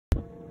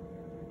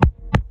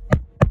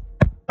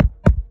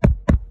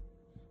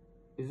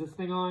Is this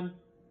thing on?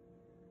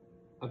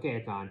 Okay,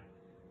 it's on.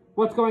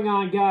 What's going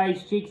on,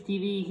 guys?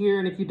 Jaykestv here,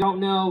 and if you don't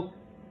know,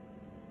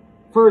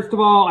 first of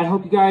all, I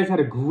hope you guys had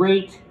a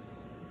great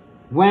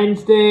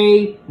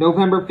Wednesday,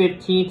 November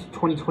 15th,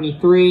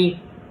 2023.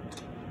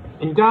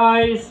 And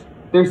guys,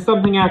 there's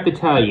something I have to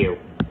tell you,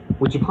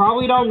 which you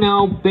probably don't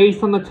know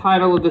based on the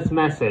title of this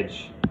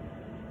message.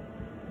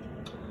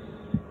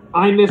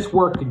 I missed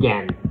work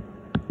again.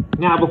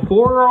 Now,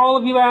 before all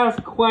of you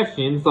ask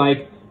questions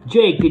like,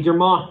 Jake, did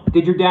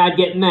your dad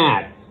get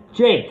mad?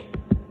 Jake,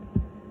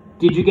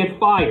 did you get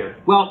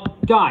fired? Well,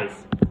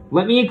 guys,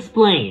 let me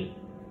explain.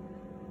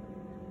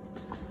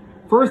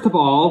 First of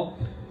all,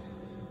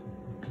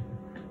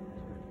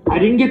 I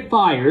didn't get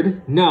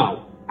fired.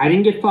 No, I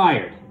didn't get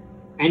fired.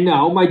 And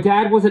no, my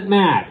dad wasn't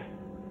mad.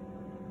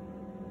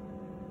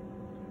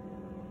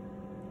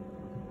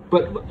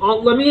 But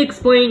let me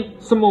explain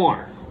some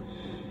more.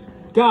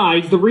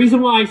 Guys, the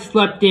reason why I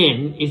slept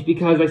in is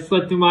because I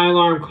slept through my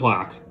alarm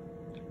clock.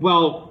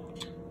 Well,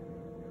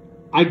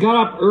 I got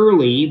up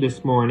early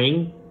this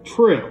morning.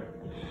 True.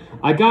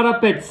 I got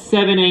up at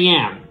 7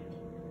 a.m.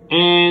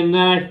 and then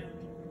I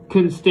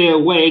couldn't stay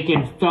awake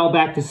and fell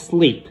back to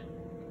sleep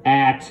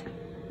at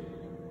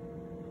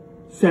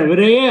 7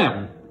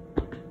 a.m.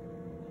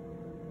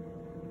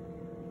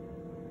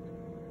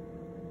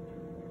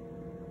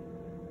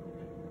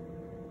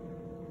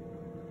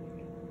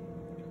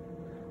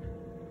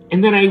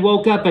 And then I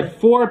woke up at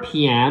 4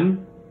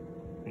 p.m.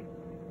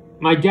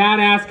 My dad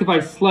asked if I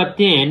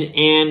slept in,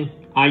 and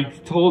I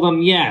told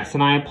him yes,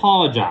 and I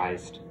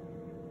apologized.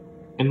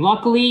 And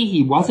luckily,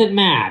 he wasn't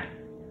mad.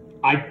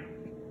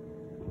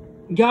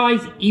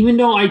 Guys, even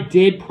though I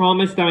did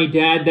promise my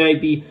dad that I'd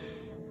be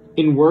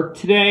in work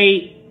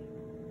today,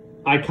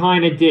 I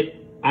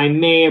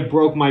may have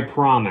broke my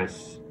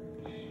promise.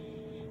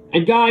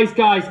 And guys,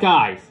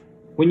 I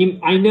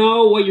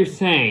know what you're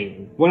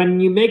saying. When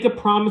you make a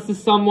promise to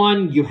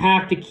someone, you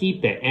have to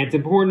keep it. And it's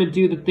important to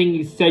do the thing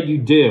you said you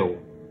do.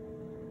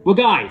 Well,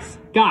 guys.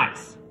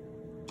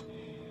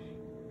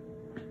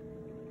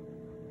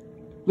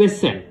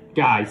 Listen,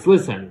 guys,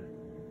 listen.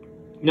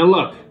 Now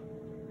look.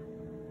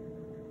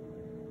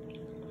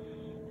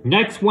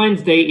 Next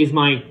Wednesday is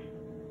my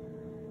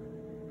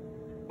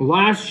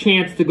last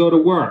chance to go to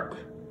work.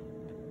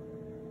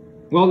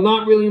 Well,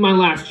 not really my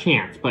last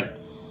chance, but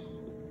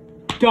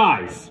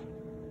guys,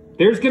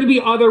 there's going to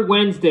be other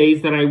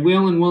Wednesdays that I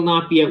will and will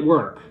not be at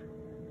work.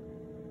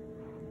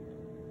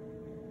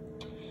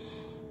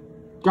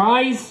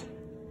 Guys,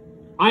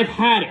 I've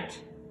had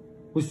it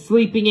with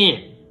sleeping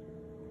in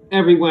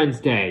every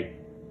Wednesday.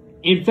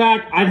 In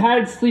fact, I've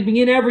had it sleeping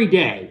in every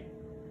day.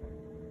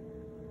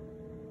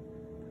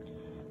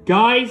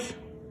 Guys,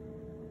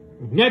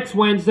 next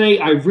Wednesday,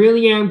 I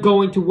really am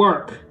going to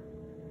work.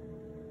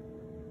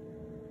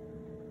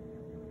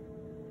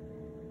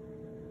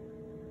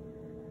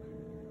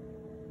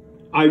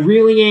 I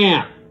really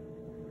am.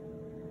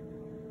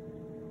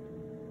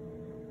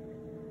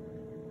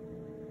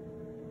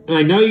 And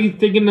I know you're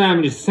thinking that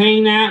I'm just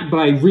saying that, but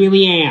I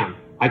really am.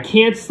 I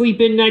can't sleep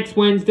in next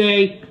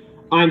Wednesday.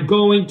 I'm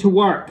going to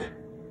work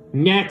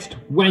next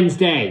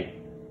Wednesday.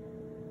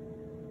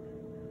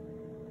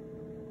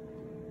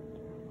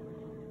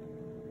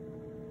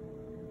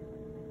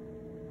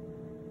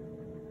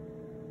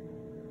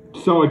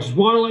 So I just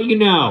want to let you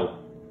know.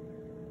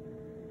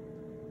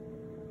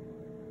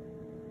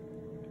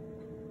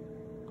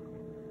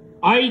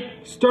 I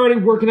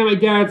started working at my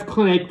dad's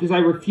clinic because I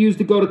refused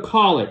to go to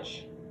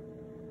college.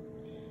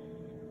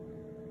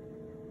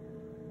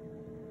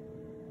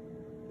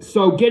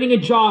 So getting a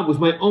job was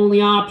my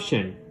only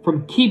option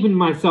from keeping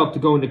myself to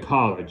going to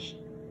college.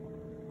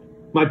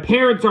 My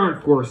parents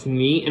aren't forcing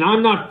me, and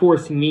I'm not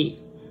forcing me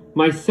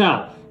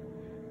myself.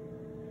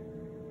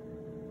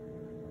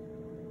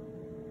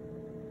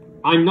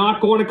 I'm not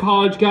going to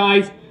college,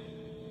 guys.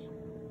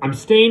 I'm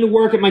staying to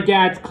work at my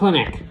dad's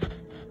clinic.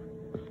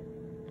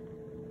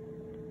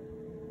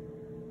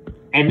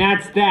 And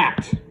that's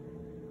that.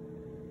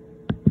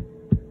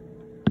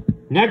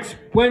 Next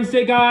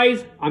Wednesday,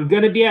 guys, I'm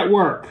going to be at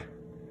work.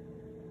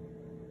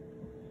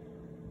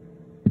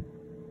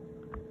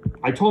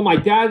 I told my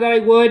dad that I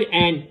would,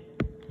 and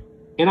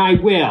I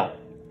will.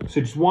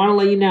 So just want to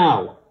let you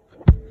know.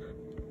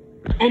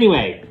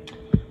 Anyway,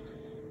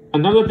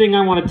 another thing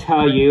I want to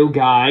tell you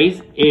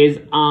guys is,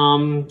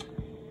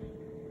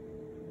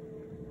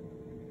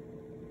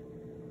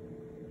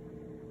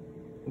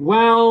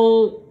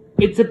 well,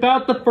 it's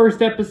about the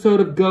first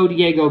episode of Go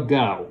Diego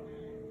Go.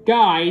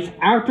 Guys,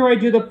 after I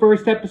do the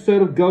first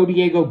episode of Go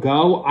Diego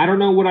Go, I don't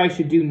know what I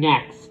should do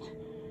next.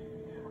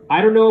 I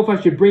don't know if I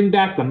should bring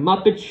back the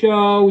Muppet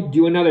Show,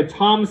 do another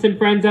Thomas and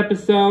Friends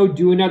episode,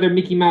 do another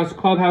Mickey Mouse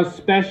Clubhouse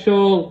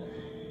special.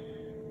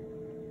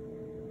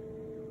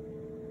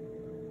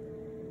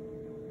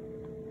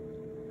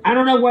 I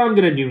don't know what I'm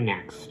gonna do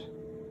next.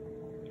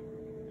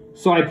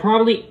 So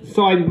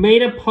I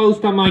made a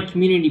post on my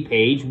community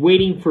page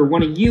waiting for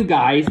one of you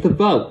guys to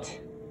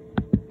vote.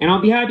 And I'll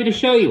be happy to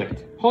show you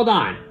it. Hold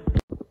on.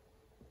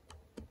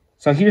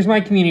 So here's my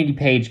community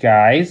page,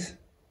 guys.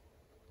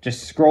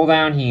 just scroll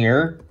down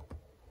here.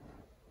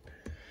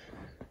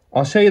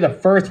 I'll show you the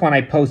first one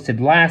I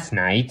posted last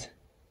night.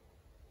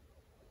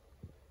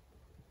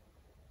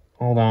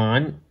 Hold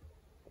on.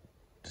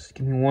 Just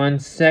give me 1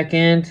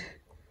 second.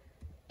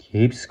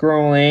 Keep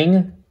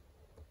scrolling.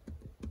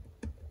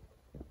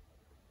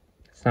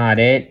 It's not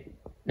it.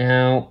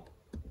 No.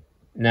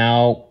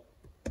 No.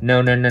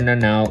 No, no, no, no,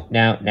 no.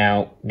 No,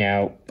 no,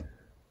 no.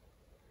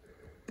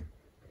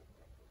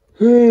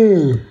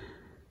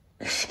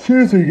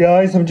 Excuse me,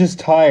 guys. I'm just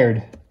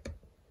tired.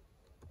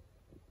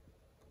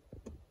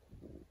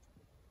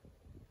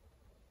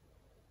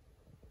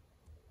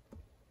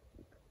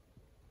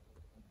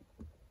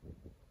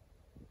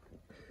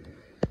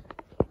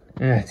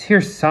 It's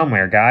here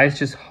somewhere, guys.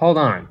 Just hold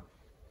on.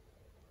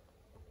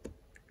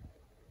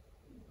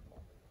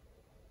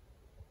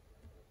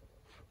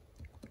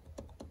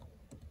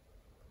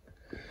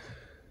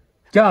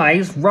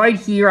 Guys, right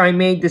here I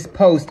made this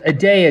post a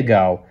day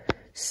ago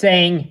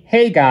saying,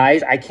 hey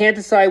guys, I can't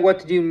decide what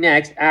to do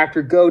next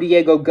after Go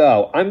Diego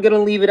Go. I'm going to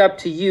leave it up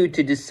to you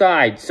to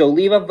decide. So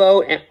leave a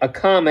vote, a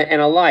comment,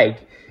 and a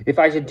like if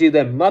I should do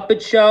the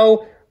Muppet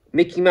Show,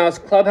 Mickey Mouse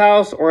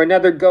Clubhouse, or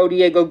another Go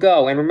Diego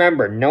Go. And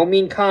remember, no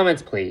mean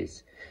comments,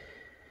 please.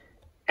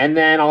 And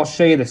then I'll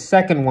show you the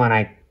second one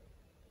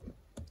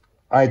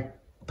I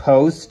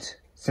post,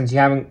 since you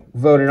haven't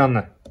voted on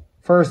the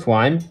first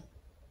one.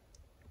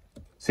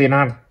 So you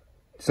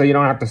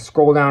don't have to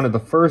scroll down to the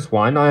first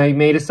one. I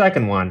made a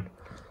second one.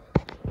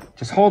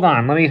 Just hold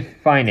on. Let me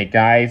find it,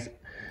 guys.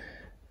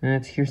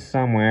 It's here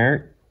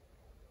somewhere.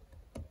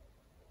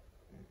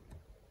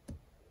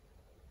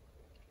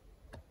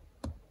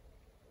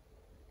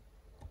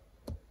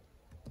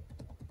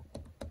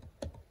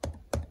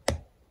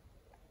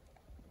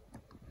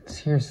 It's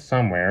here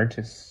somewhere.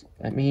 Just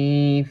let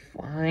me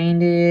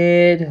find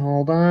it.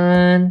 Hold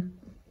on.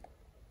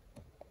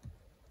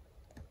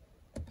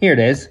 Here it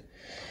is.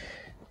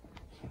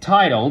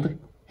 Titled,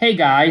 hey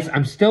guys,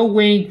 I'm still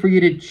waiting for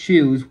you to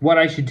choose what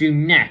I should do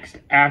next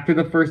after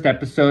the first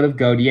episode of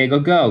Go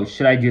Diego Go.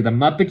 Should I do the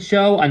Muppet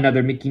Show,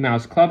 another Mickey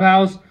Mouse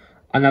Clubhouse,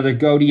 another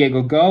Go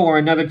Diego Go, or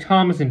another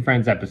Thomas and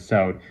Friends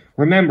episode?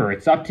 Remember,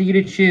 it's up to you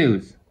to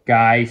choose,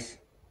 guys.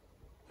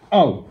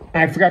 Oh,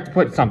 I forgot to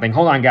put something.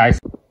 Hold on, guys.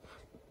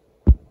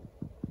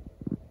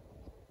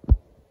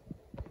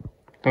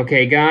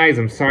 Okay, guys,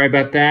 I'm sorry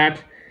about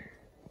that.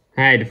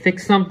 I had to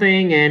fix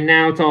something, and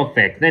now it's all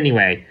fixed.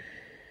 Anyway.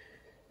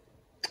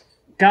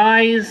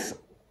 Guys,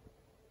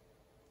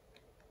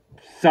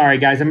 sorry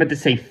guys, I meant to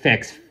say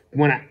fix.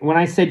 When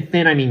I said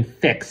fin, I mean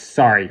fix.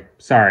 Sorry.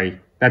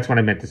 That's what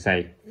I meant to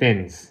say.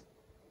 Fins.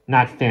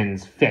 Not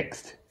fins.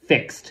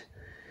 Fixed.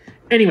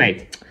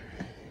 Anyway,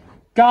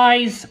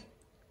 guys,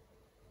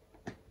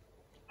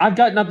 I've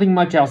got nothing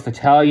much else to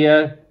tell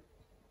you.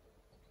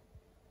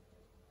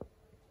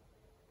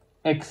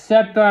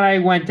 Except that I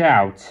went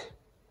out.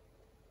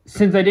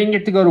 Since I didn't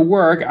get to go to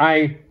work,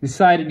 I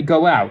decided to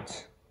go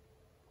out.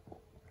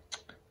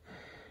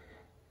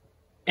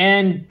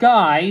 And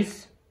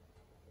guys,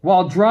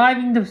 while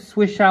driving to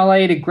Swiss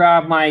Chalet to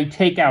grab my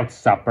takeout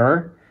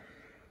supper,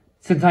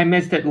 since I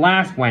missed it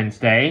last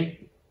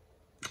Wednesday,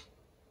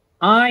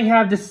 I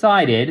have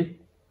decided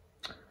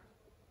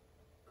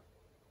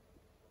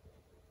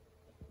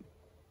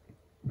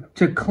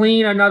to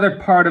clean another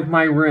part of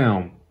my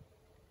room.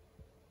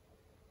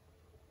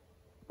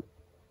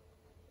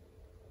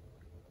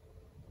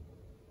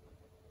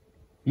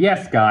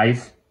 Yes,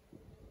 guys.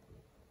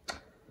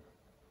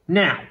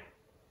 Now,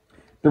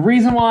 the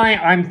reason why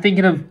I'm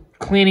thinking of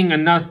cleaning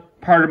another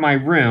part of my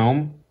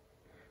room,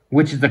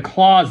 which is the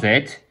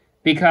closet,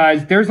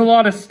 because there's a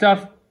lot of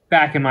stuff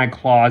back in my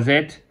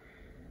closet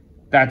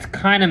that's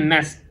kind of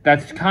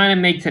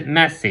makes it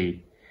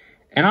messy.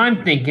 And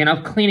I'm thinking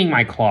of cleaning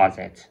my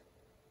closet.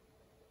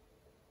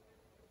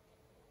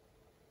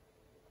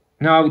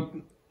 Now,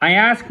 I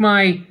asked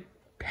my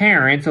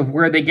parents of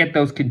where they get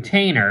those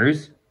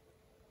containers,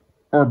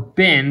 or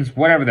bins,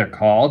 whatever they're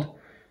called.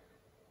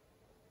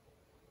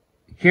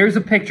 Here's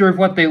a picture of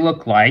what they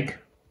look like,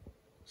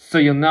 so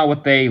you'll know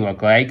what they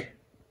look like.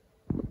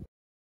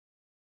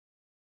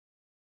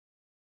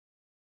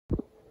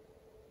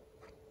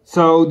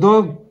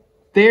 So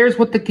there's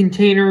what the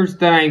containers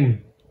that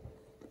I'm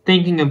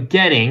thinking of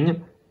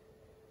getting.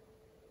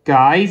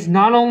 Guys,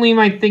 not only am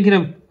I thinking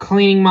of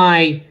cleaning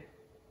my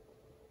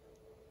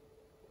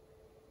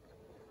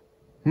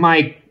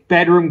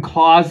bedroom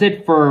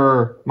closet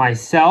for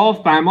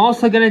myself, but I'm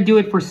also going to do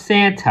it for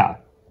Santa.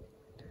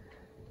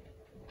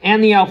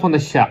 And the elf on the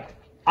shelf.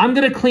 I'm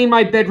going to clean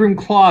my bedroom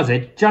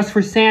closet just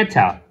for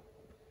Santa.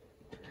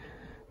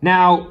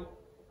 Now,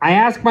 I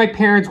asked my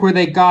parents where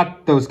they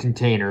got those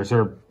containers,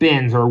 or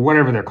bins, or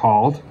whatever they're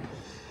called.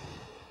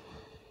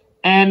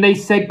 And they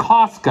said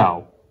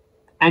Costco.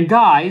 And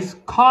guys,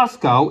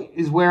 Costco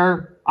is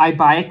where I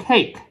buy a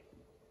cake.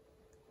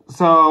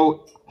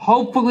 So,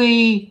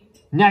 hopefully,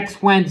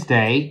 next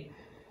Wednesday,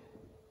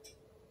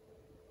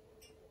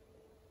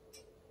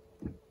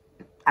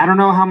 I don't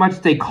know how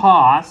much they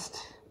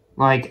cost.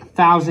 Like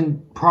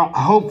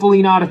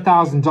hopefully not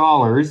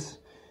 $1,000.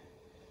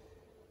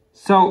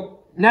 So,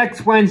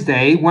 next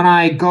Wednesday, when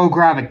I go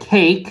grab a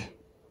cake,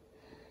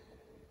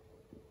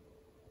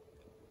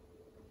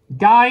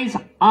 guys,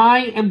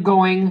 I am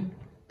going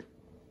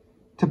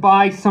to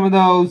buy some of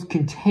those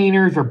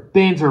containers or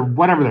bins or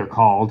whatever they're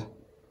called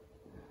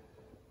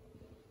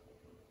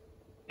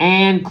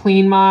and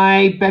clean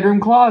my bedroom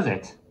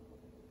closet.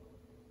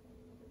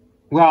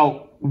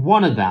 Well,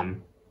 one of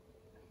them.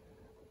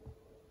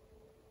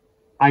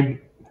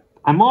 I'm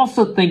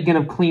also thinking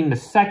of cleaning the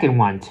second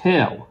one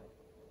too.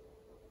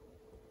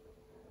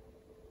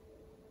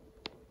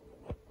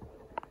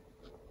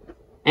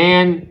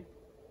 And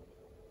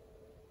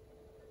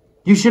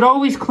you should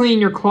always clean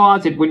your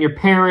closet when your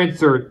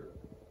parents or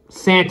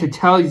Santa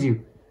tells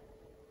you.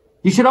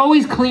 You should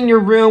always clean your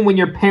room when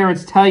your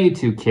parents tell you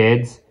to,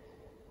 kids.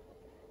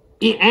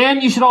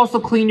 And you should also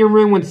clean your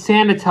room when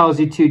Santa tells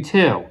you to,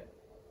 too.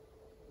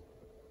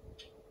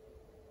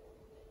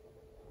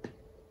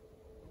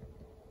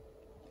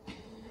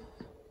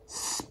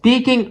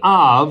 Speaking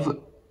of,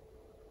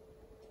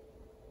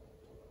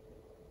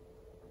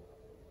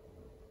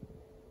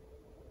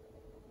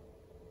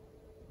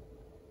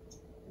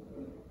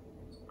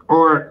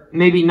 or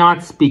maybe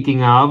not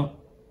speaking of,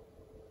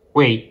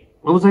 wait,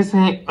 what was I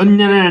saying? Oh,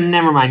 no,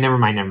 never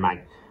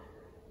mind.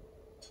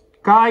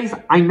 Guys,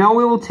 I know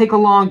it will take a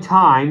long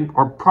time,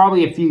 or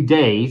probably a few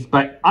days,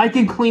 but I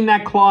can clean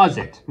that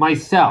closet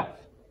myself.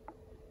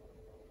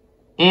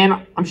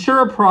 And I'm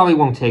sure it probably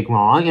won't take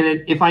long,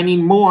 and if I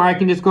need more, I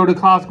can just go to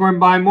Costco and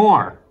buy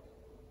more.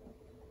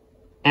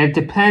 And it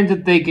depends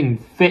if they can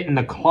fit in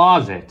the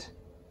closet.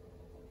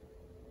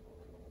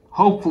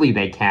 Hopefully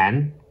they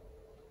can.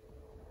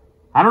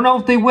 I don't know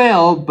if they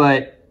will,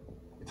 but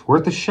it's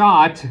worth a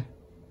shot.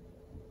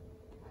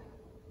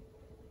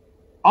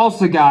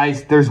 Also,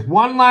 guys, there's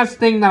one last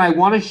thing that I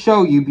want to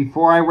show you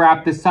before I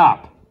wrap this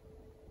up.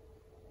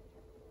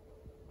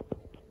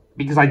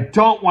 Because I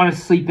don't want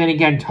to sleep in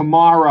again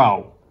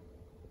tomorrow.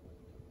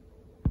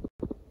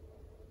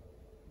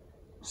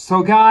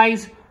 So,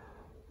 guys,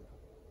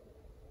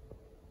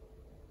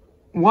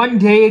 one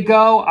day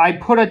ago, I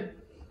put a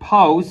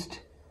post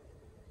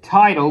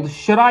titled,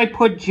 "Should I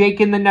put Jake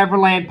and the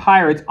Neverland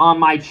Pirates on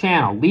my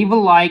channel?" Leave a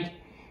like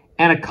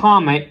and a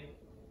comment.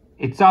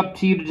 It's up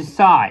to you to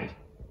decide.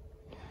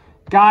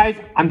 Guys,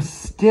 I'm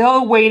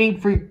still waiting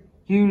for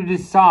you to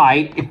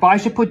decide if I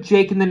should put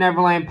Jake and the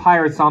Neverland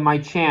Pirates on my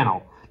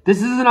channel. This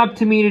isn't up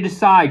to me to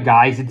decide,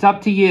 guys. It's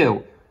up to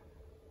you.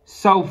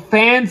 So,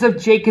 fans of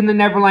Jake and the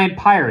Neverland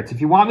Pirates, if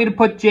you want me to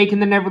put Jake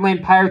and the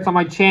Neverland Pirates on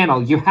my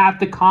channel, you have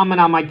to comment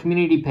on my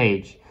community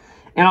page.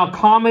 And I'll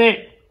comment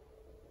it,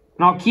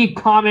 and I'll keep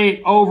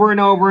commenting over and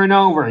over and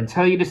over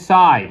until you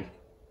decide.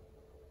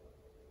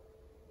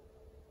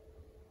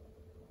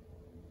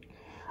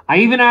 I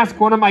even asked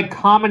one of my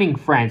commenting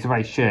friends if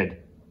I should.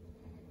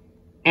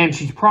 And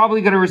she's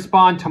probably going to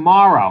respond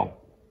tomorrow.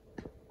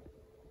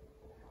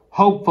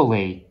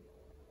 Hopefully.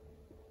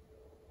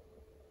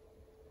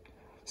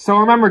 So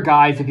remember,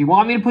 guys, if you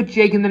want me to put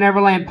Jake and the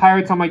Neverland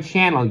Pirates on my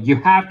channel, you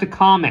have to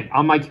comment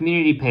on my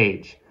community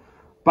page.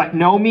 But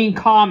no mean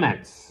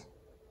comments.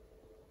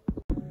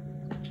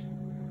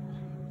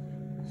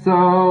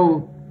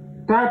 So,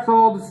 that's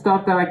all the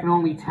stuff that I can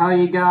only tell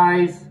you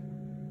guys.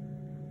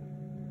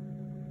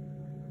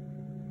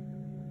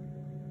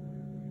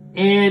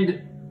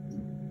 And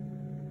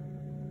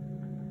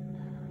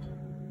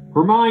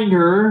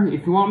reminder,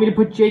 if you want me to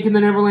put Jake and the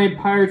Neverland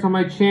Pirates on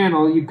my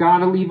channel, you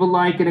gotta leave a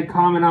like and a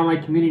comment on my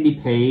community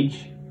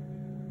page.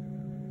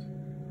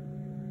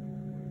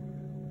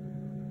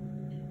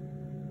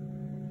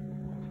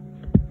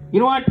 You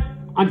know what?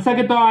 On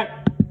second thought,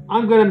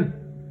 I'm gonna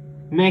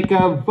make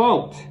a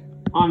vote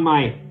on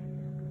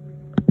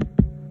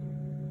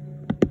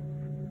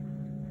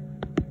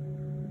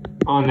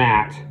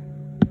that.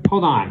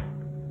 Hold on.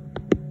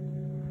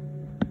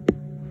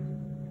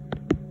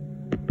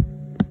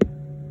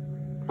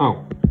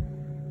 Oh.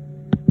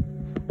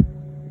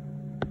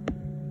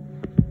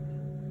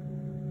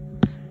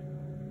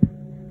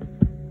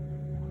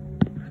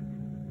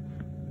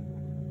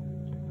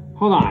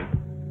 Hold on.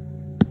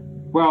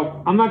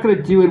 Well, I'm not going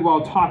to do it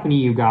while talking to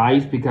you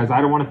guys because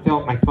I don't want to fill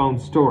up my phone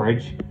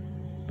storage.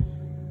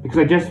 Because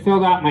I just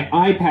filled out my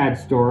iPad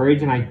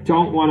storage and I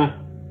don't want to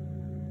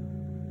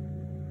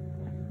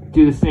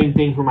do the same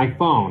thing for my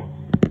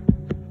phone.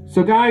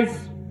 So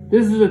guys,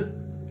 this is a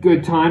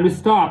good time to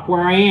stop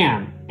where I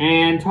am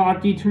and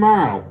talk to you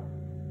tomorrow.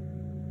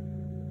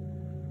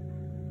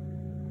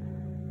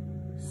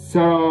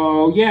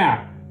 So,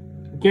 yeah.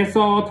 Guess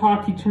I'll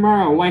talk to you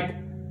tomorrow, like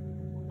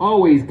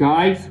always,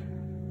 guys.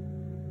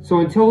 So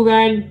until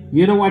then,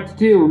 you know what to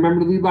do.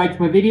 Remember to leave likes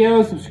to my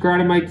videos, subscribe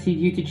to my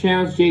YouTube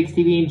channels,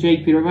 Jaykestv and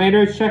Jake Peter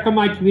Landers. Check out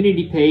my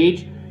community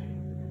page.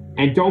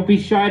 And don't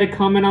be shy to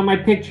comment on my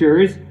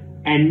pictures.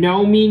 And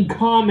no mean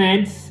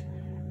comments.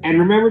 And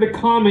remember to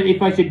comment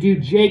if I should do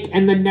Jake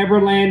and the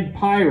Neverland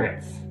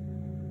Pirates.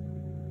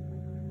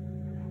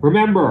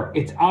 Remember,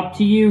 it's up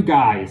to you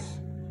guys.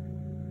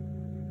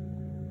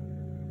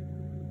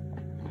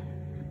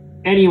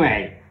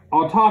 Anyway,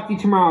 I'll talk to you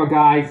tomorrow,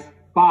 guys.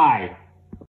 Bye.